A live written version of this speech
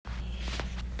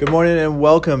Good morning and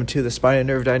welcome to the Spine and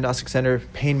Nerve Diagnostic Center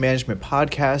Pain Management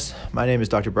Podcast. My name is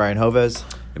Dr. Brian Hovez.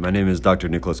 And my name is Dr.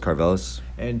 Nicholas Carvelis.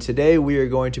 And today we are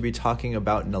going to be talking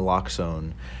about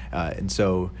naloxone. And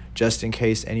so just in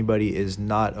case anybody is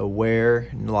not aware,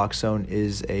 naloxone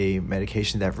is a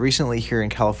medication that recently here in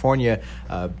California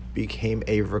became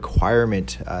a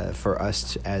requirement for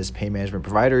us as pain management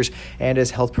providers and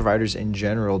as health providers in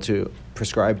general to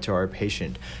prescribe to our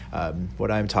patient. What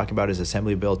I'm talking about is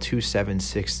Assembly Bill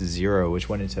 2760, which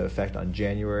went into effect on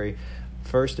January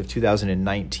 1st of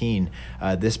 2019.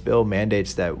 This bill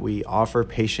mandates that we offer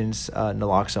patients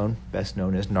naloxone, best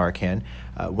known as Narcan,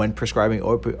 when prescribing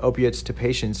opiates to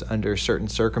patients under certain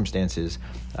circumstances.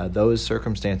 Those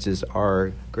circumstances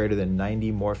are greater than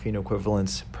 90 morphine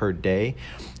equivalents per day.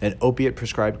 An opiate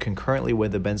prescribed concurrently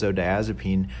with a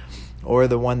benzodiazepine, or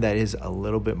the one that is a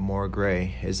little bit more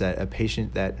gray, is that a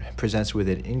patient that presents with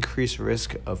an increased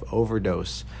risk of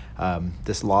overdose.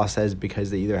 This law says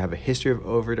because they either have a history of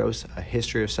overdose, a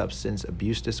history of substance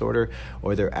abuse disorder,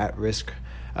 or they're at risk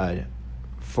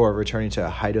for returning to a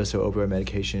high dose of opioid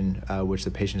medication, which the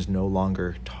patient is no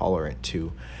longer tolerant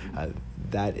to.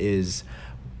 That is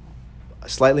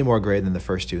slightly more gray than the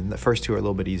first two. And the first two are a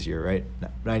little bit easier, right?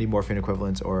 90 morphine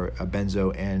equivalents or a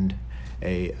benzo and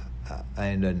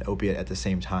an opiate at the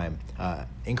same time.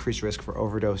 Increased risk for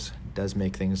overdose does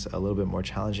make things a little bit more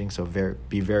challenging, so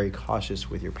be very cautious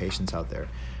with your patients out there.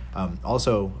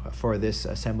 Also, for this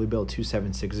Assembly Bill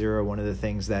 2760, one of the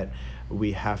things that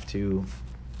we have to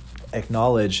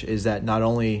acknowledge is that not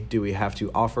only do we have to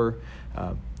offer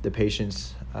the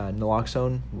patients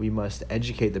naloxone, we must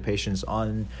educate the patients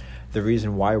on the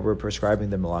reason why we're prescribing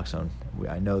them naloxone.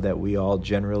 I know that we all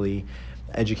generally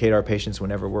educate our patients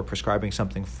whenever we're prescribing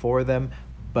something for them,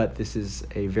 but this is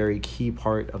a very key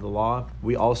part of the law.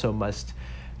 We also must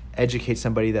educate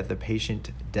somebody that the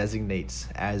patient designates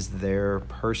as their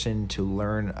person to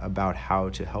learn about how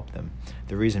to help them.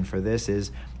 The reason for this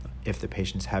is if the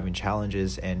patient's having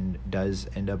challenges and does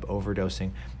end up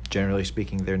overdosing, generally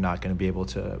speaking, they're not going to be able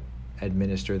to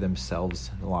administer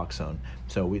themselves naloxone.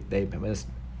 So they must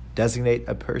designate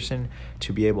a person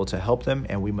to be able to help them,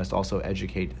 and we must also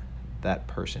educate that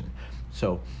person.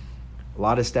 So a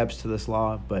lot of steps to this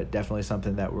law, but definitely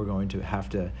something that we're going to have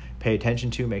to pay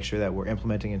attention to, make sure that we're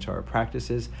implementing into our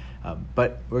practices.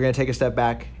 But we're going to take a step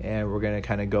back and we're going to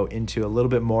kind of go into a little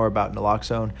bit more about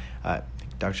naloxone.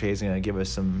 Dr. Hayes is going to give us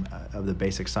some of the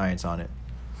basic science on it.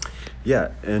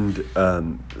 Yeah, and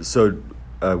so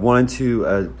I wanted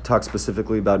to talk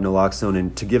specifically about naloxone,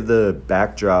 and to give the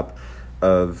backdrop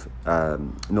of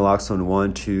naloxone,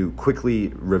 want to quickly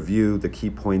review the key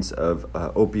points of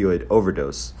opioid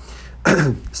overdose.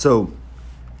 So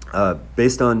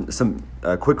based on some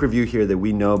quick review here that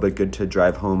we know, but good to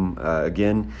drive home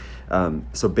again.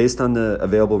 So based on the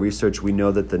available research, we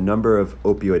know that the number of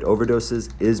opioid overdoses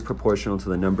is proportional to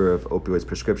the number of opioids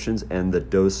prescriptions and the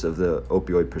dose of the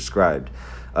opioid prescribed.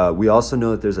 We also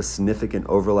know that there's a significant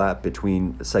overlap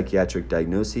between psychiatric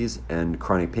diagnoses and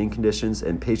chronic pain conditions,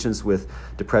 and patients with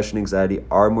depression and anxiety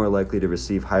are more likely to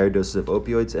receive higher doses of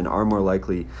opioids and are more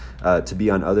likely to be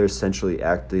on other centrally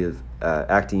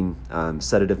acting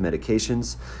sedative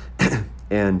medications.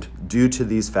 And due to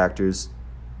these factors,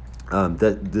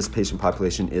 that this patient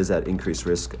population is at increased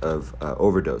risk of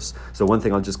overdose. So one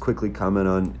thing I'll just quickly comment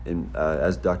on,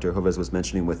 as Dr. Hovez was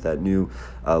mentioning, with that new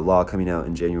law coming out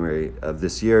in January of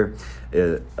this year,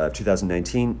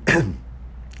 2019,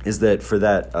 is that for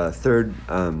that third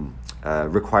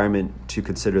requirement to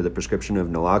consider the prescription of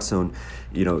naloxone,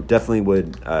 definitely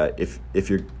would, if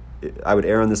you're, I would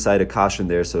err on the side of caution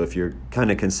there. So if you're kind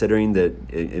of considering that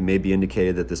it may be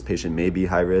indicated that this patient may be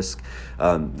high risk,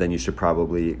 then you should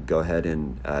probably go ahead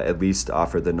and at least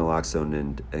offer the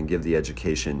naloxone and give the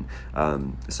education.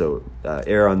 So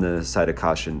err on the side of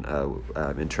caution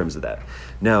in terms of that.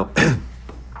 Now,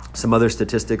 some other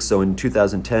statistics. So in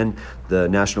 2010, the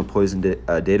National Poison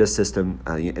Data System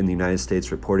in the United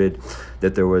States reported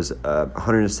that there was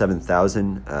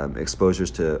 107,000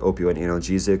 exposures to opioid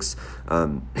analgesics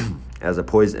as a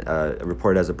poison,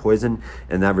 reported as a poison,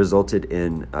 and that resulted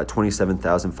in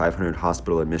 27,500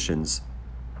 hospital admissions.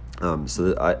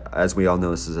 As we all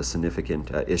know, this is a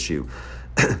significant issue.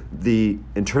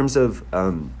 In terms of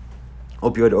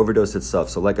opioid overdose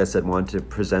itself. So like I said, wanted to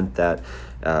present that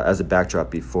as a backdrop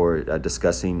before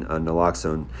discussing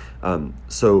naloxone.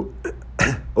 So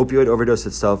opioid overdose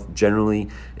itself generally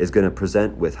is going to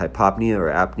present with hypopnea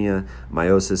or apnea,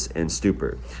 meiosis, and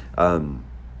stupor.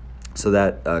 So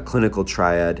that clinical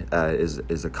triad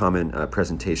is a common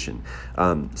presentation.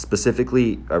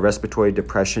 Specifically, respiratory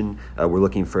depression, we're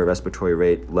looking for a respiratory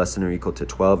rate less than or equal to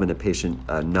 12 in a patient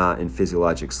not in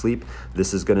physiologic sleep.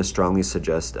 This is going to strongly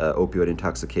suggest opioid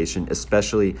intoxication,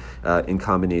 especially in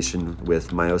combination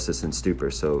with meiosis and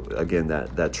stupor. So again,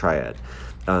 that triad.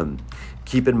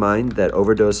 Keep in mind that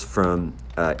overdose from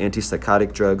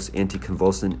antipsychotic drugs,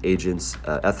 anticonvulsant agents,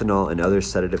 ethanol, and other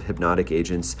sedative hypnotic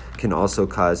agents can also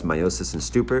cause meiosis and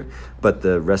stupor, but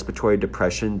the respiratory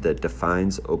depression that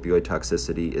defines opioid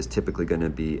toxicity is typically going to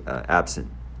be absent.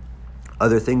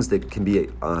 Other things that can be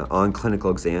on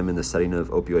clinical exam in the setting of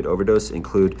opioid overdose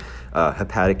include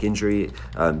hepatic injury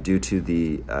due to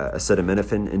the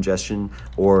acetaminophen ingestion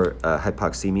or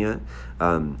hypoxemia,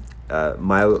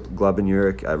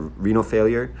 myoglobinuria, renal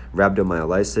failure,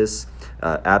 rhabdomyolysis,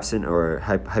 absent or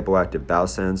hypoactive bowel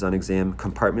sounds on exam,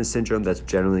 compartment syndrome, that's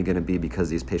generally going to be because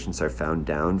these patients are found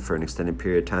down for an extended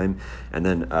period of time, and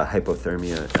then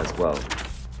hypothermia as well.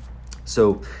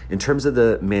 So in terms of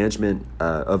the management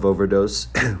of overdose,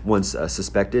 once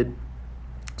suspected,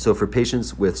 so for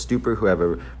patients with stupor who have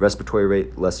a respiratory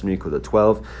rate less than or equal to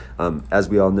 12, as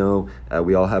we all know,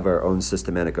 we all have our own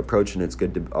systematic approach, and it's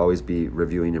good to always be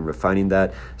reviewing and refining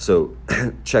that. So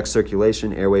check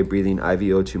circulation, airway, breathing,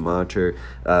 IVO2 monitor.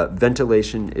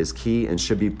 Ventilation is key and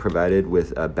should be provided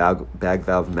with a bag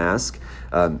valve mask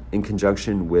in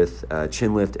conjunction with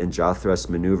chin lift and jaw thrust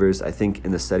maneuvers. I think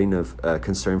in the setting of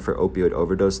concern for opioid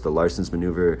overdose, the Larson's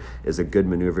maneuver is a good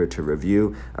maneuver to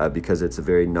review because it's a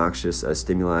very noxious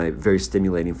stimuli, very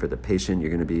stimulating for the patient. You're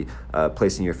going to be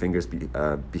placing your fingers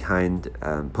behind,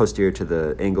 posterior to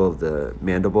the angle of the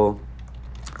mandible.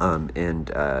 And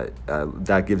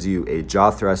that gives you a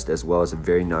jaw thrust as well as a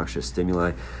very noxious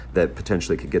stimuli that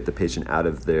potentially could get the patient out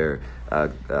of their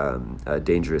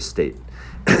dangerous state.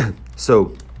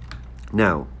 So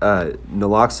now,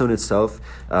 naloxone itself,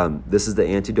 this is the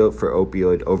antidote for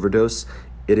opioid overdose.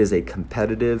 It is a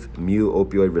competitive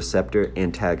mu-opioid receptor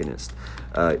antagonist.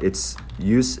 Its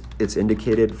use, it's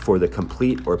indicated for the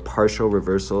complete or partial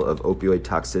reversal of opioid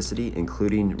toxicity,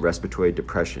 including respiratory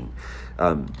depression.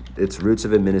 Its routes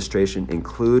of administration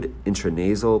include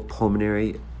intranasal,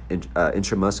 pulmonary,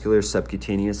 intramuscular,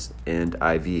 subcutaneous, and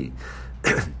IV.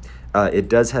 It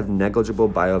does have negligible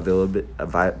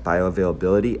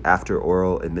bioavailability after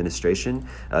oral administration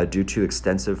due to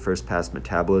extensive first-pass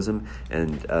metabolism,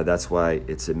 and that's why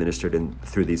it's administered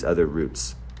through these other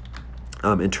routes.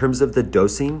 In terms of the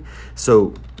dosing,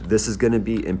 so this is going to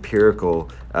be empirical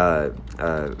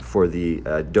for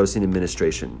the dosing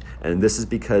administration. And this is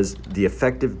because the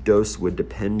effective dose would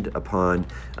depend upon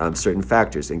certain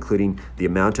factors, including the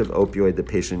amount of opioid the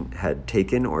patient had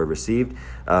taken or received,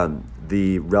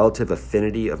 the relative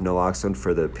affinity of naloxone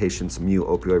for the patient's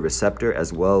mu-opioid receptor,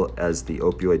 as well as the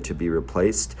opioid to be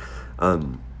replaced,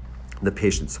 the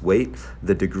patient's weight,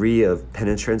 the degree of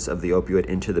penetrance of the opioid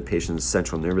into the patient's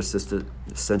central nervous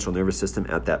system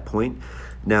at that point.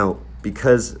 Now,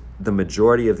 because the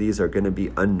majority of these are going to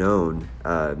be unknown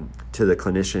to the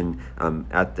clinician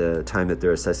at the time that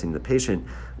they're assessing the patient,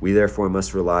 we therefore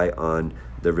must rely on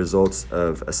the results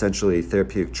of essentially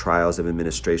therapeutic trials of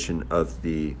administration of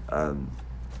the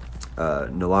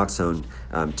naloxone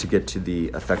to get to the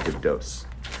effective dose.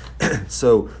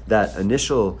 So that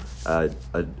initial a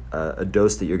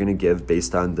dose that you're going to give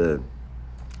based on the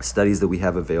studies that we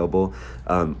have available,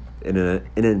 in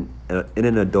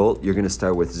an adult, you're going to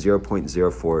start with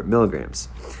 0.04 milligrams.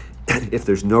 If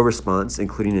there's no response,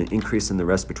 including an increase in the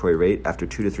respiratory rate after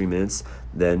 2 to 3 minutes,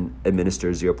 then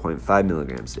administer 0.5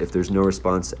 milligrams. If there's no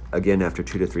response, again after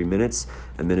 2 to 3 minutes,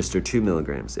 administer 2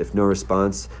 milligrams. If no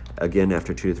response, again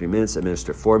after 2 to 3 minutes,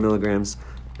 administer 4 milligrams.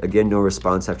 Again, no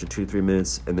response after 2 to 3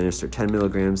 minutes, administer 10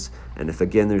 milligrams. And if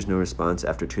again there's no response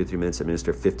after 2 to 3 minutes,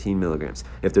 administer 15 milligrams.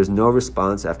 If there's no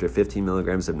response after 15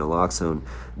 milligrams of naloxone,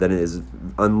 then it is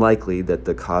unlikely that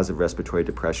the cause of respiratory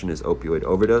depression is opioid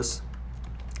overdose.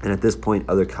 And at this point,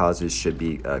 other causes should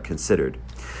be considered.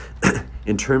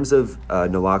 In terms of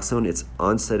naloxone, its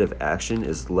onset of action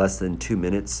is less than 2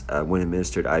 minutes when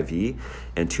administered IV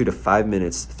and 2 to 5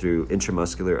 minutes through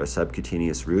intramuscular or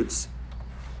subcutaneous routes.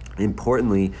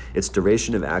 Importantly, its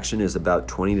duration of action is about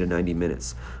 20 to 90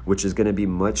 minutes, which is going to be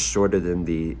much shorter than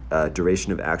the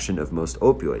duration of action of most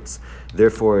opioids.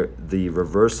 Therefore, the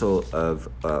reversal of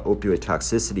opioid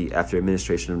toxicity after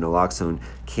administration of naloxone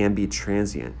can be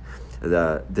transient.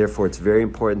 Therefore, it's very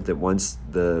important that once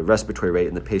the respiratory rate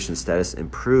and the patient's status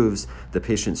improves, the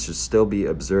patient should still be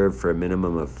observed for a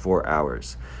minimum of 4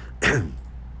 hours.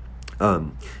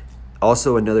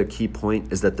 Also, another key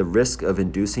point is that the risk of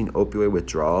inducing opioid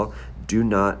withdrawal do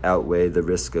not outweigh the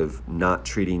risk of not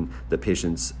treating the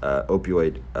patient's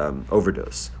opioid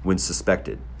overdose when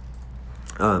suspected.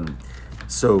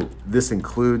 So this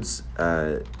includes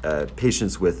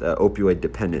patients with opioid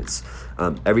dependence.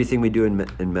 Everything we do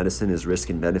in medicine is risk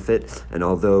and benefit, and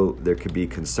although there could be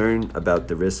concern about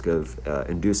the risk of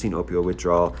inducing opioid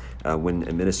withdrawal when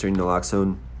administering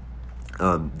naloxone,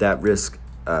 that risk,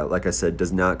 like I said,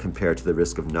 does not compare to the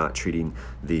risk of not treating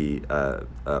the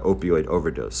opioid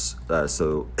overdose.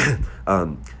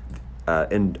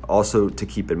 And also to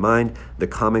keep in mind, the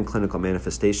common clinical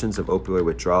manifestations of opioid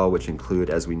withdrawal, which include,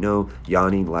 as we know,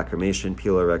 yawning, lacrimation,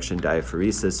 piloerection,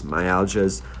 diaphoresis,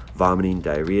 myalgias, vomiting,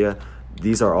 diarrhea.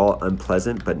 These are all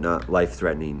unpleasant but not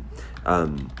life-threatening.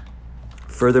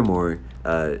 Furthermore,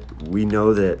 we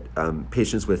know that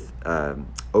patients with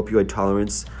opioid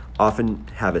tolerance often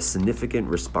have a significant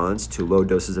response to low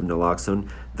doses of naloxone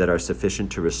that are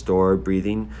sufficient to restore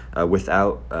breathing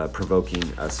without provoking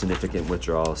significant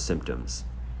withdrawal symptoms.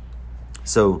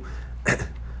 So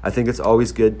I think it's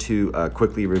always good to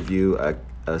quickly review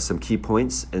some key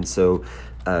points. And so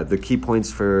the key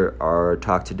points for our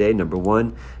talk today: number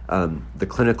one, the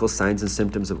clinical signs and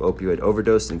symptoms of opioid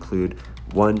overdose include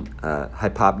 1,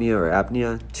 hypopnea or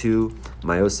apnea, 2,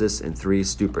 meiosis, and 3,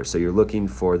 stupor. So you're looking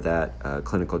for that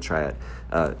clinical triad.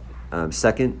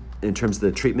 Second, in terms of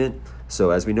the treatment,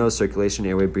 so as we know, circulation,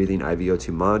 airway, breathing,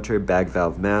 IVO2 monitor, bag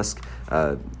valve mask,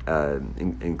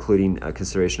 including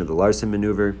consideration of the Larson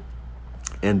maneuver.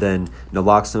 And then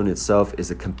naloxone itself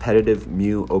is a competitive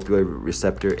mu opioid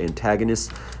receptor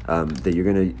antagonist that you're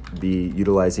going to be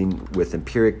utilizing with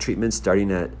empiric treatment,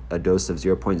 starting at a dose of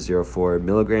 0.04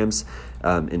 milligrams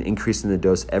and increasing the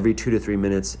dose every 2 to 3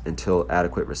 minutes until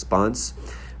adequate response.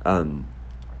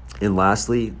 And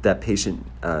lastly, that patient,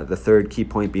 the third key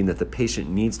point being that the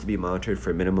patient needs to be monitored for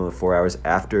a minimum of 4 hours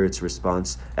after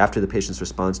the patient's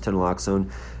response to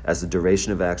naloxone, as the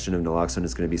duration of action of naloxone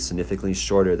is going to be significantly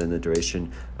shorter than the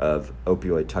duration of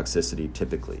opioid toxicity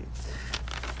typically.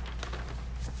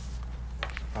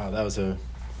 Wow, that was a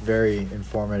very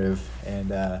informative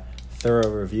and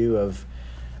thorough review of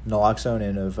naloxone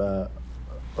and of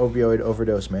opioid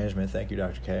overdose management. Thank you,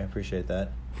 Dr. K. I appreciate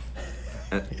that.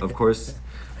 Of course.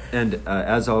 And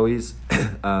as always,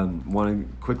 want to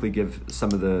quickly give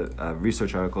some of the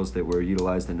research articles that were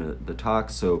utilized in the talk.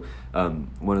 So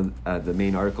one of the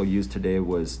main article used today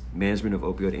was Management of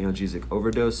Opioid Analgesic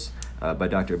Overdose by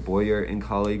Dr. Boyer and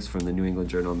colleagues from the New England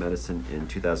Journal of Medicine in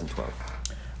 2012.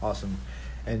 Awesome.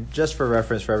 And just for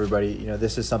reference for everybody,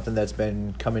 this is something that's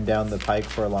been coming down the pike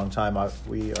for a long time.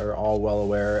 We are all well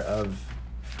aware of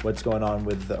what's going on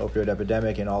with the opioid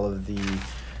epidemic and all of the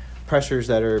pressures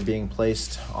that are being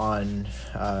placed on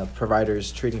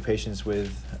providers treating patients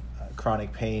with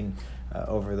chronic pain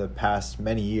over the past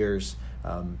many years.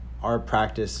 Our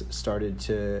practice started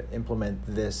to implement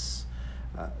this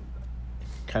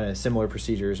kind of similar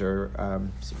procedures or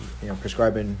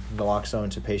prescribing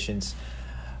naloxone to patients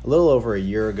a little over a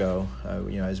year ago,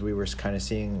 as we were kind of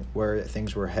seeing where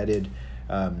things were headed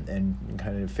and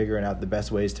kind of figuring out the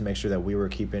best ways to make sure that we were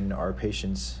keeping our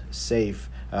patients safe.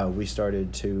 We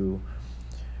started to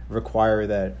require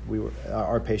that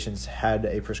our patients had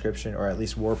a prescription, or at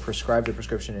least were prescribed a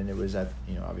prescription, and it was at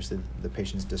obviously the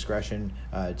patient's discretion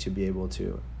to be able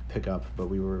to pick up. But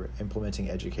we were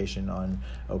implementing education on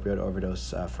opioid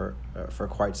overdose for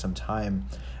quite some time,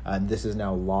 and this is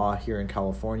now law here in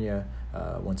California.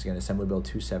 Once again, Assembly Bill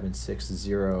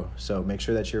 2760. So make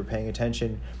sure that you're paying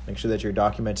attention, make sure that you're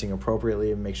documenting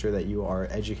appropriately, and make sure that you are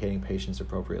educating patients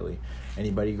appropriately.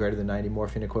 Anybody greater than 90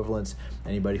 morphine equivalents,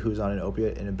 anybody who's on an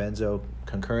opiate and a benzo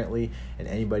concurrently, and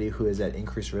anybody who is at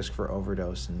increased risk for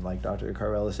overdose. And like Dr.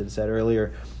 Carvelis had said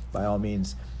earlier, by all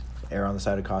means, err on the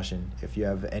side of caution. If you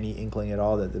have any inkling at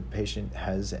all that the patient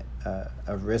has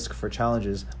a risk for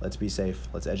challenges, let's be safe.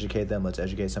 Let's educate them. Let's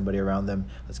educate somebody around them.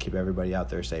 Let's keep everybody out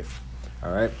there safe.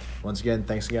 All right. Once again,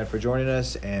 thanks again for joining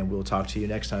us, and we'll talk to you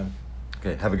next time.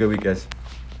 Okay. Have a good week, guys.